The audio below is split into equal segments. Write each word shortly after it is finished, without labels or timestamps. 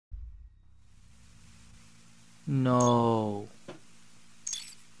No.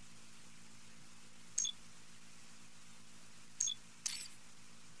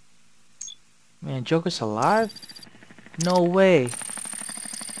 Man, Joker's alive? No way.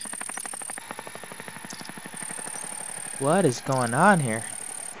 What is going on here?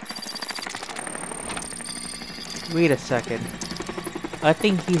 Wait a second. I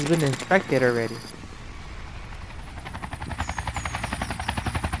think he's been infected already.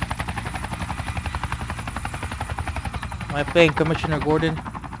 Am I playing Commissioner Gordon?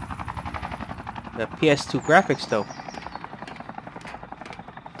 The PS2 graphics though.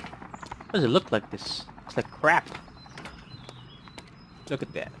 Why does it look like this? It's like crap. Look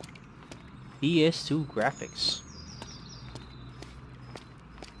at that. PS2 graphics.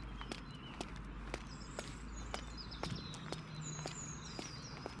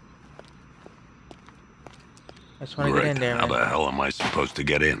 I just want to get in there, man. How the hell am I supposed to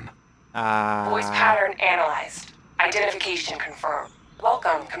get in? Voice pattern analyzed. Identification confirmed.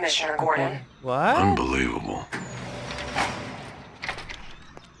 Welcome, Commissioner Gordon. What? Unbelievable.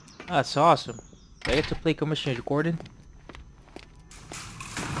 That's awesome. Do I get to play Commissioner Gordon?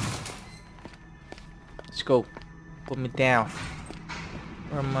 Let's go. Put me down.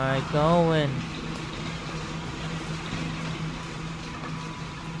 Where am I going?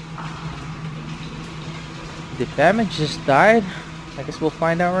 Did Batman just died? I guess we'll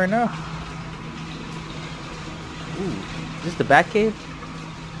find out right now. Ooh, is this the Batcave?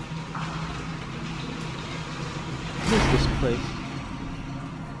 What is this place?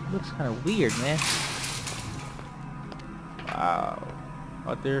 Looks kind of weird, man. Wow.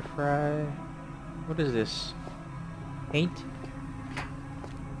 Other fry. What is this? Paint?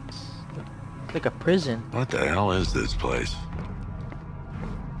 It's like a prison. What the hell is this place?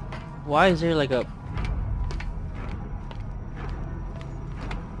 Why is there like a...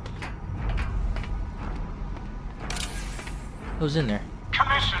 Who's in there?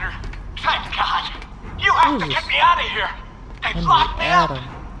 Commissioner, thank God. You have to get me out of here. They locked me up,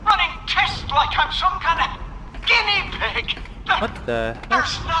 running tests like I'm some kind of guinea pig. What the heck?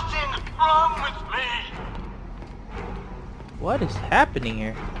 There's nothing wrong with me. What is happening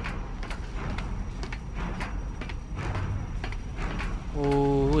here?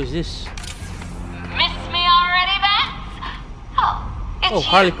 Oh, who is this? Miss me already, Bats? Oh, it's you,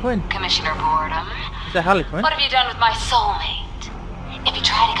 Harley Quinn. Commissioner Boredom. Is that Harley Quinn? What have you done with my soulmate? If you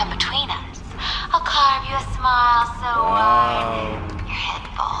try to come between us, I'll carve you a smile so wide your head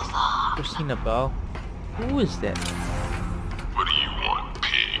falls off. Christina Bell. Who is that? What do you want,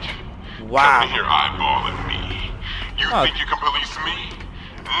 pig? Wow. Coming here eyeballing me. You think you can police me?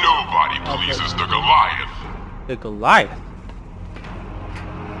 Nobody polices the Goliath. The Goliath?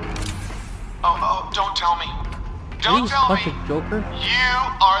 Oh, don't tell me. Don't tell me. Joker? You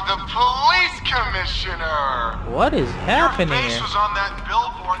are the police commissioner. What is happening Your face here? was on that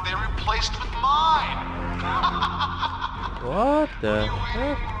billboard they replaced with mine. What the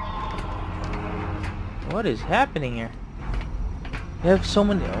heck? What is happening here? You have so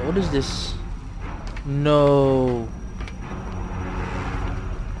many... What is this? No.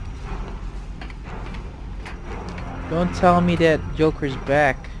 Don't tell me that Joker's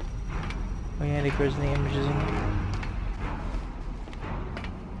back. Oh yeah, Joker's name is using...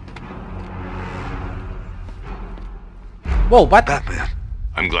 Whoa, what? Batman.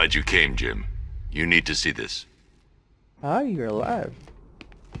 I'm glad you came, Jim. You need to see this. Oh, you're alive.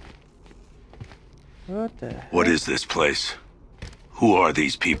 What the heck? What is this place? Who are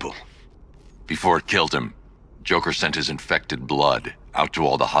these people? Before it killed him, Joker sent his infected blood out to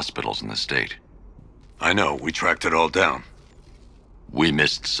all the hospitals in the state. I know, we tracked it all down. We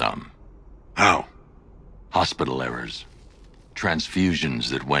missed some. How? Hospital errors.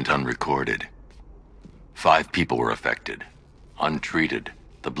 Transfusions that went unrecorded. 5 people were affected. Untreated,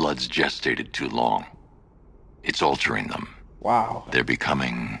 the blood's gestated too long. It's altering them. Wow. They're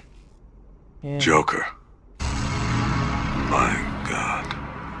becoming... Yeah. Joker. My God.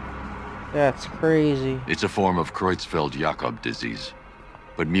 That's crazy. It's a form of Creutzfeldt-Jakob disease,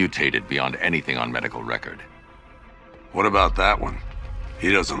 but mutated beyond anything on medical record. What about that one?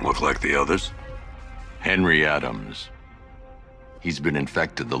 He doesn't look like the others. Henry Adams. He's been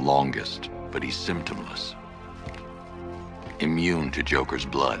infected the longest, but he's symptomless. Immune to Joker's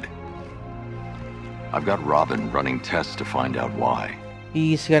blood. I've got Robin running tests to find out why.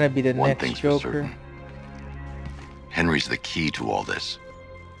 He's gonna be the One next thing's Joker. for certain. Henry's the key to all this.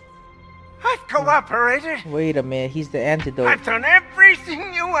 I've cooperated. Wait a minute, he's the antidote. I've done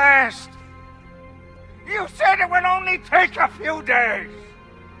everything you asked. You said it would only take a few days.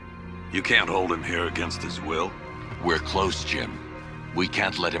 You can't hold him here against his will. We're close, Jim. We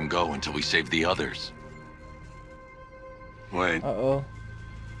can't let him go until we save the others. Wait, Uh-oh.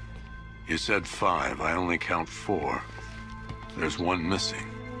 you said 5. I only count 4. There's one missing.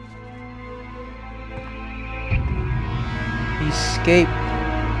 He escaped.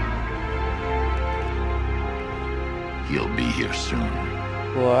 He'll be here soon.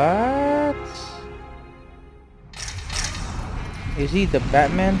 What? Is he the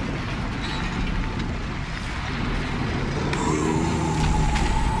Batman?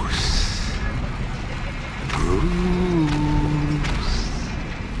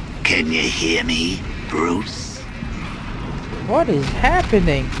 Can you hear me, Bruce? What is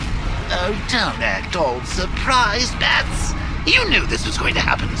happening? Oh, don't act all surprised, Bats. You knew this was going to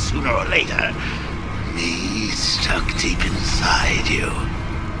happen sooner or later. Me stuck deep inside you.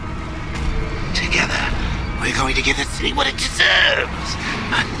 Together, we're going to give the city what it deserves.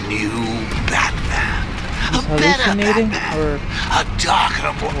 A new Batman. He's A better hallucinating, Batman. or A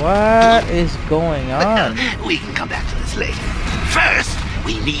darker one. what is going on? We can come back to this later. First,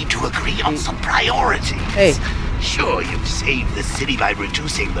 we need to agree on some priorities. Hey. Sure, you've saved the city by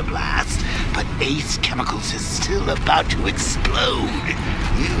reducing the blast, but Ace Chemicals is still about to explode.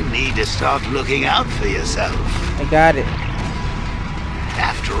 You need to start looking out for yourself. I got it.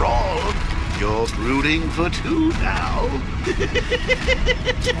 After all, you're brooding for 2 now.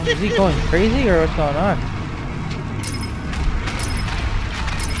 Is he going crazy or what's going on?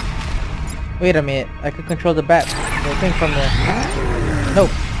 Wait a minute. I could control the bat. The thing from the...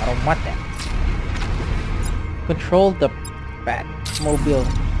 Nope. I don't want that. Control the Batmobile.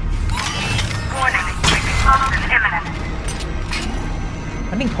 Warning. Explosion imminent.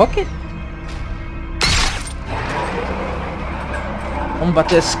 I didn't hook it. I'm about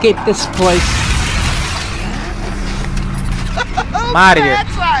to escape this place. I'm out of here.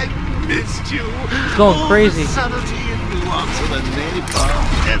 I missed you. It's going crazy. Subtlety and nuance of a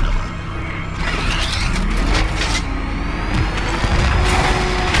napalm enema.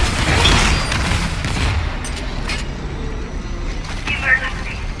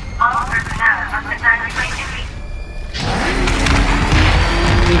 Emergency. All personnel must evacuate immediately.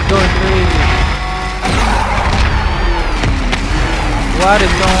 He's going crazy. What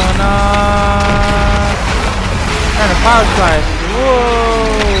is going on? And a power supply.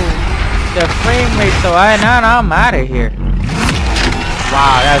 Whoa! The frame rate so high. Now I'm out of here.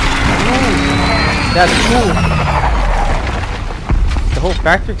 Wow, that's cool. That's cool. The whole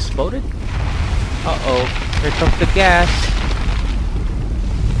factory exploded? Uh-oh. Here comes the gas.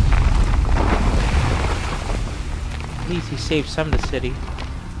 At least he saved some of the city.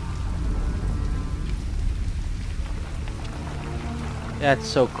 That's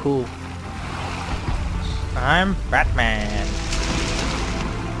so cool. I'm Batman.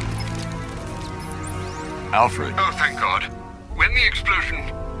 Alfred, Oh, thank God. When the explosion...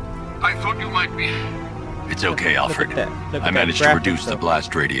 I thought you might be... it's okay, Alfred. Look at that. Look at I that managed to graphic, reduce the though.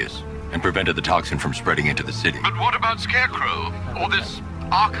 blast radius and prevented the toxin from spreading into the city. But what about Scarecrow? Or this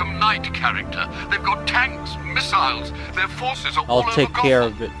Arkham Knight character? They've got tanks, missiles. Their forces are all I'll take over care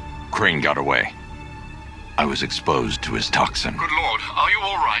Gotham. of it. Crane got away. I was exposed to his toxin. Good Lord, are you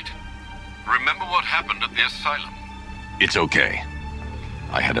all right? Remember what happened at the asylum? It's okay.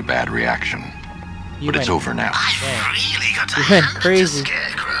 I had a bad reaction. You But it's went- over now. I've really got to You went hand it to crazy.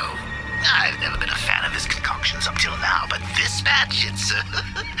 Scarecrow. I've never been a fan of his concoctions up till now, but this batch, it's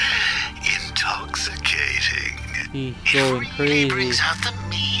intoxicating. He's It going really crazy. brings out the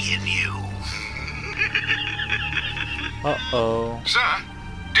me in you. Uh-oh. Sir,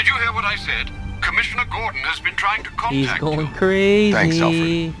 did you hear what I said? Commissioner Gordon has been trying to contact He's going you. crazy. Thanks,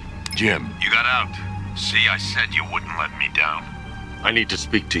 Alfred. Jim, You got out. See, I said you wouldn't let me down. I need to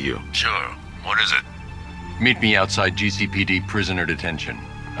speak to you. Sure. What is it? meet me outside GCPD prisoner detention.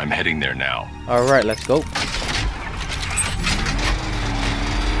 I'm heading there now. Alright, let's go.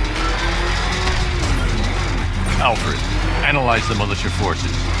 Alfred, analyze the militia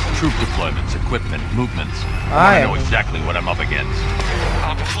forces, troop deployments, equipment, movements. I I know am- exactly what I'm up against.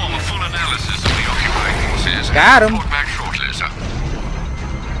 I'll perform a full analysis of the occupying forces. Got him. Report back shortly, sir.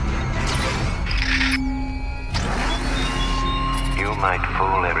 You might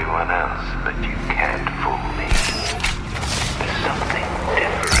fool everyone else, but you can't fool me. There's something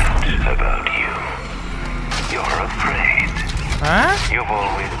different about you. You're afraid. Huh? You've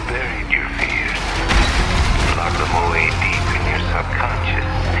always buried your fears. Locked them away deep in your subconscious,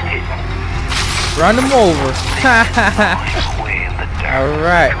 hidden Run him over. away in the dark.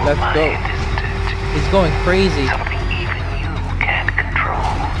 Alright, let's go. He's going crazy. Something even you can't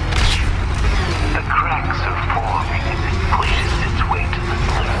control. The cracks are forming as it pushes its way to the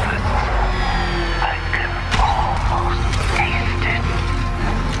surface. I can almost taste it.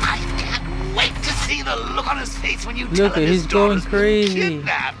 I can't wait to see the the look on his face when you tell Look him at his he's going daughter's been crazy.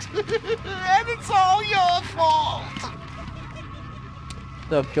 kidnapped. And it's all your fault.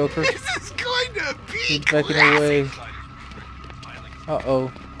 What's up, Joker? This is going to be He's backing classic. away.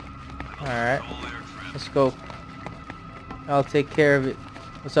 Uh-oh. Alright. Let's go. I'll take care of it.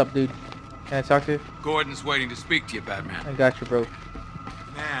 What's up, dude? Can I talk to you? Gordon's waiting to speak to you, Batman. I got you, bro.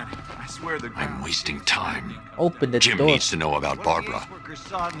 Man, I swear the I'm wasting time. Open the Jim door. needs to know about Barbara.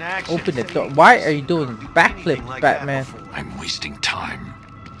 Open the door. Why are you doing backflips, Batman? I'm wasting time.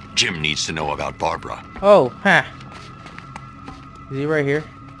 Jim needs to know about Barbara. Oh, huh. Is he right here?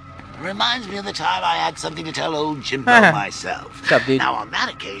 Reminds me of the time I had something to tell old Jimbo myself. What's up, dude? Now on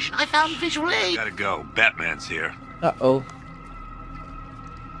that occasion, I found visual aid. Gotta go. Batman's here. Uh-oh.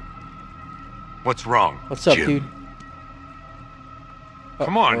 What's wrong? What's up, Jim. dude?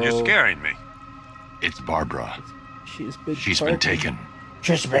 Come on, you're Uh-oh. scaring me. It's Barbara. She's been taken.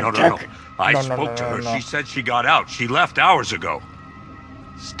 She's been No. I No, spoke to her. no. She said she got out. She left hours ago.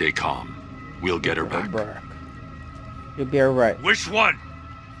 Stay calm. We'll get her back. You'll be alright. Which one?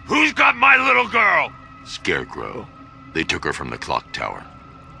 Who's got my little girl? Scarecrow. They took her from the clock tower.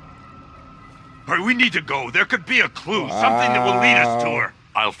 All right, we need to go. There could be a clue. Something that will lead us to her.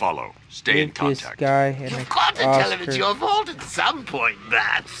 I'll follow. Stay in This contact. guy and You've got to tell him it's your fault at some point,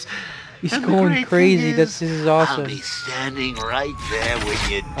 Bats. He's And the going great crazy. thing This is awesome. I'll be standing right there when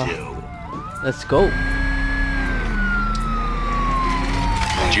you do. Let's go.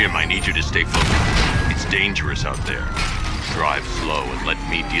 Jim, I need you to stay focused. It's dangerous out there. Drive slow and let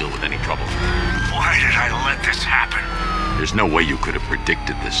me deal with any trouble. Why did I let this happen? There's no way you could have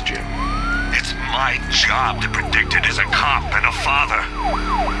predicted this, Jim. It's my job to predict it as a cop and a father.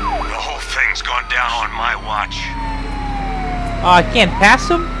 The whole thing's gone down on my watch. Oh, I can't pass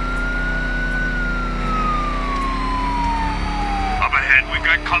him? Up ahead, we've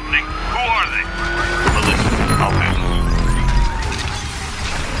got company. Who are they? Melissa, I'll handle it.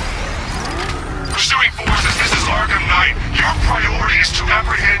 Pursuing forces, this is Arkham Knight. Your priority is to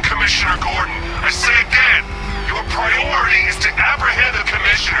apprehend Commissioner Gordon. I say again, your priority is to apprehend the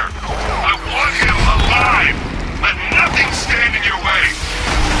Commissioner. I want him alive. Let nothing stand in your way.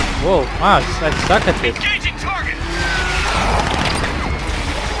 Whoa, wow, I suck at this. Engaging target.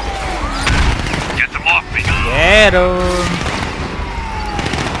 Get them off me. Get him.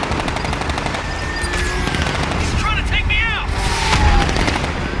 He's trying to take me out.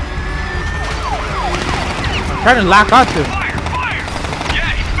 I'm trying to lock onto him. Fire! Yeah,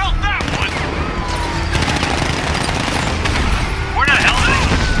 he felt that one. Where the hell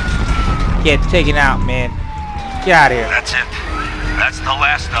is he? Get taken out, man. Get out of here. That's it. That's the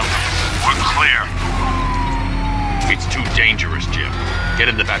last of them. We're clear. It's too dangerous, Jim. Get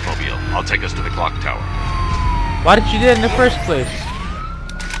in the Batmobile. I'll take us to the clock tower. Why did you do it in the first place?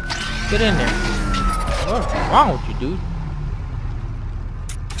 Get in there. What's wrong with you, dude?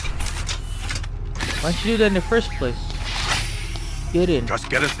 Why'd you do that in the first place? Get in. Just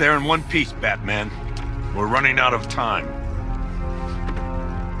get us there in one piece, Batman. We're running out of time.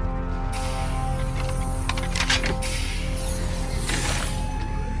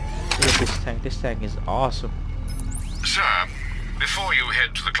 Look at this tank. This tank is awesome. Sir, before you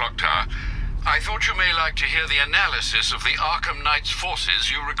head to the clock tower, I thought you may like to hear the analysis of the Arkham Knight's forces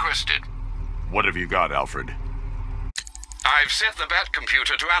you requested. What have you got, Alfred? I've set the Bat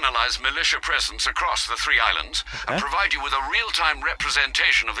computer to analyze militia presence across the 3 islands and provide you with a real-time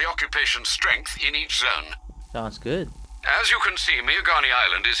representation of the occupation's strength in each zone. Sounds good. As you can see, Miagani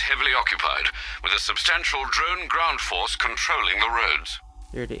Island is heavily occupied, with a substantial drone ground force controlling the roads.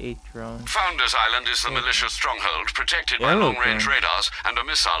 You're the 8th drone. Founders Island is the militia stronghold, protected by Yellow long-range drone. radars and a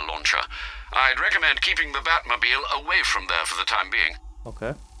missile launcher. I'd recommend keeping the Batmobile away from there for the time being.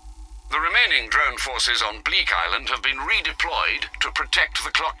 Okay. The remaining drone forces on Bleak Island have been redeployed to protect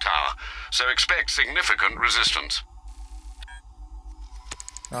the clock tower, so expect significant resistance.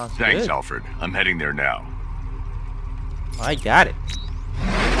 Sounds Thanks, good. Alfred. I'm heading there now. I got it.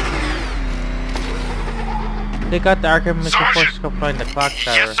 They got the Arkham Missile Force supplying the clock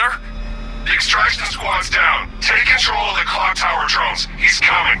tower. Yes, sir? The extraction squad's down. Take control of the clock tower drones. He's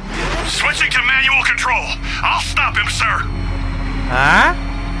coming. Switching to manual control. I'll stop him, sir. Huh?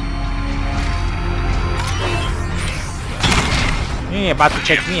 You ain't about to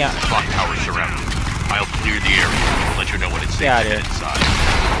check me out. The clock tower's surrounded. I'll clear the area. I'll let you know when it's safe Get to out head of inside.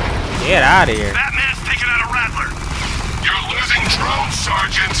 Get out of here. Batman's taking out a Rattler. You're losing drones,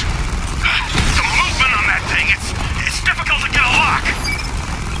 Sergeant. The movement on that thing, it's difficult to get a lock.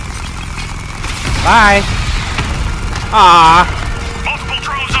 Bye. Ah. Multiple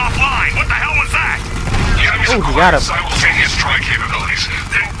drones offline. What the hell was that? Oh, he got him. Simultaneous strike capabilities.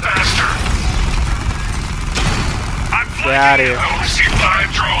 Then faster. Get out of here. I only see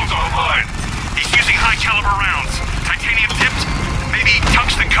 5 drones online. He's using high caliber rounds. Titanium tipped, maybe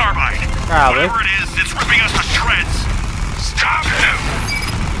tungsten carbide. Probably. Whatever it is, it's ripping us to shreds. Stop him!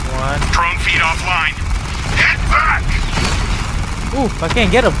 1. Drone feed offline. Get back! Ooh, I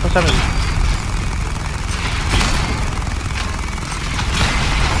can't get him for some reason.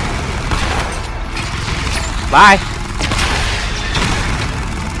 Bye.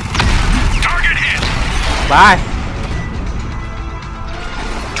 Target hit. Bye.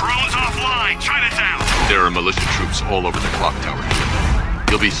 Drones offline. Chinatown. There are militia troops all over the clock tower.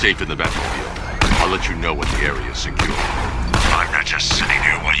 You'll be safe in the battlefield. I'll let you know when the area is secure. I'm not just sitting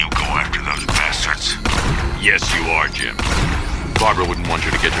here while you go after those bastards. Yes, you are, Jim. Barbara wouldn't want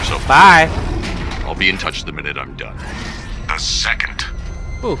you to get yourself. Bye. I'll be in touch the minute I'm done. The second.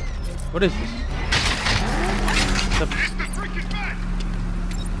 Ooh, what is this?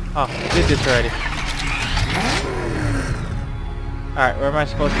 Oh, I did this already. Alright, where am I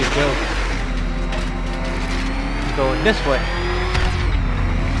supposed to go? I'm going this way.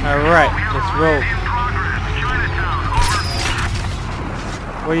 Alright, let's roll.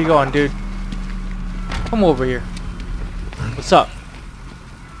 Where you going, dude? Come over here. What's up?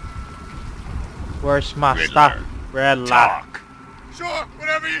 Where's my stuff? Red light. Sure,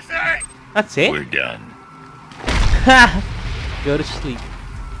 whatever you say. That's it? We're done. Go to sleep.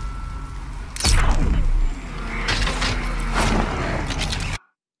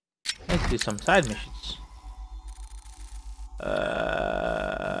 Let's do some side missions.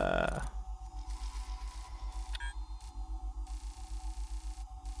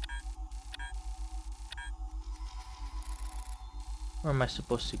 Where am I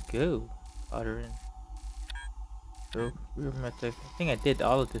supposed to go? Other than I think I did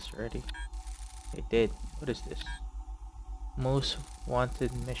all of this already. I did. What is this? Most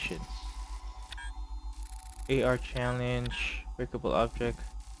wanted missions. AR challenge, breakable object.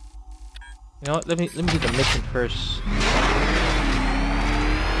 You know what? Let me do the mission first.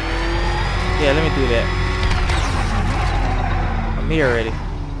 Yeah, let me do that. I'm here already.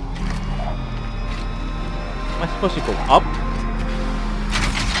 Am I supposed to go up?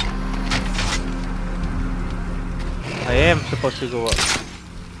 I am supposed to go up.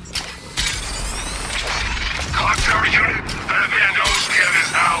 Clock tower unit, that man knows we have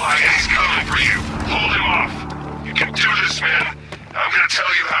his ally and he's coming for you. Hold him off. You can do this, man. I'm gonna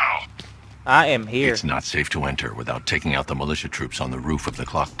tell you how. I am here. It's not safe to enter without taking out the militia troops on the roof of the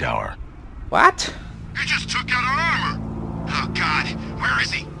clock tower. What? He just took out our armor. Oh God, where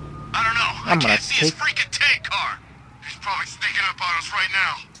is he? I don't know. I can't see his freaking tank car. He's probably sneaking up on us right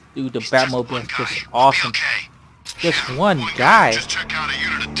now. Dude, the Batmobile is just awesome. Okay. Just one guy. Just took out a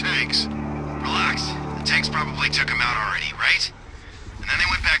unit of tanks. Relax. The tanks probably took him out already, right? And then they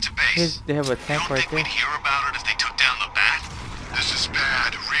went back to base. They have a tank right there. We'd hear about it if they took down the Bat? This is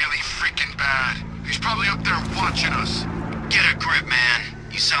bad. Really freaking bad. He's probably up there watching us. Get a grip, man.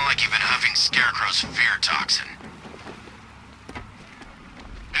 You sound like you've been huffing Scarecrow's fear toxin.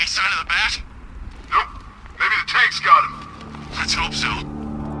 Any sign of the Bat? Nope. Maybe the tanks got him. Let's hope so.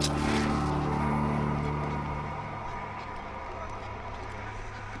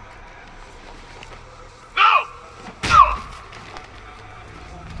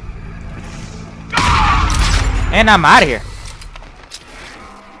 And I'm out of here.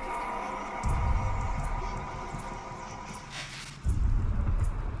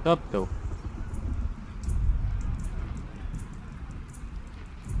 Up though.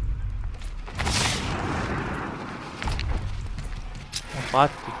 I'm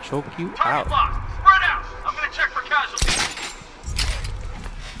about to choke you out. Spread out. I'm gonna check for casualties.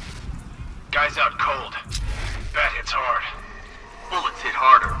 Guys out cold. Bat hits hard. Bullets hit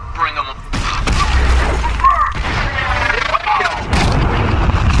harder. Bring them.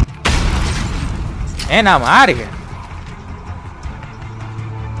 And I'm out of here.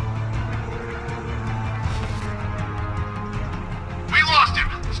 We lost him.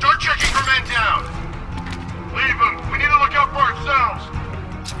 Start checking for men down. Leave him. We need to look out for ourselves.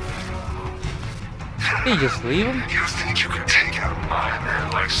 Did you just leave him? You think you could take out my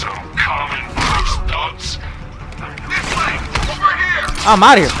men like some common Bruce dunce? This way! Over here! I'm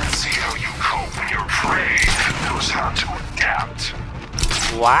out of here. Let's see how you cope when your prey knows how to adapt.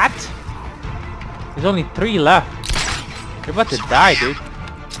 What? There's only 3 left. You're about to die, dude.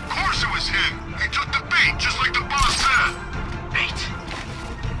 Of course it was him. He took the bait, just like the boss said. Bait.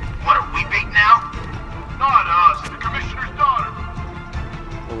 What are we bait now? Not us, the commissioner's daughter.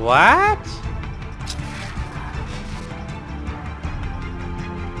 What?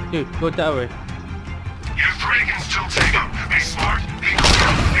 Dude, go that way. You 3 can still take him. Be smart, be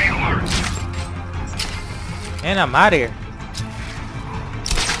clear, be alert. And I'm out of here.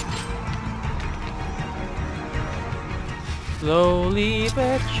 Slowly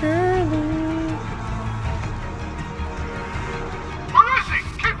but surely. Where is he?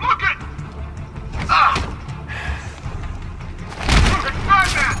 Keep looking! Ah! It's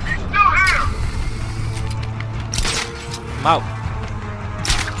Batman! He's still here! I'm out.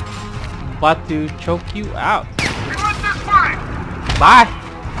 I'm about to choke you out. He went this way! Bye.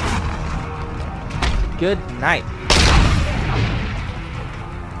 Good night.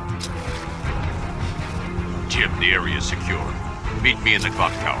 Jim, the area is secure. Meet me in the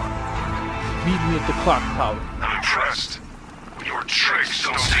clock tower. Meet me at the clock tower. I'm impressed. Your tricks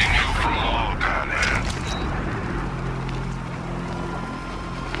don't seem new for long, Batman.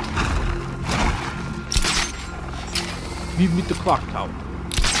 Meet me at the clock tower.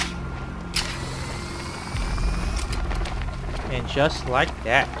 And just like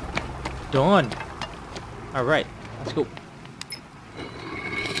that. Done. Alright, let's go.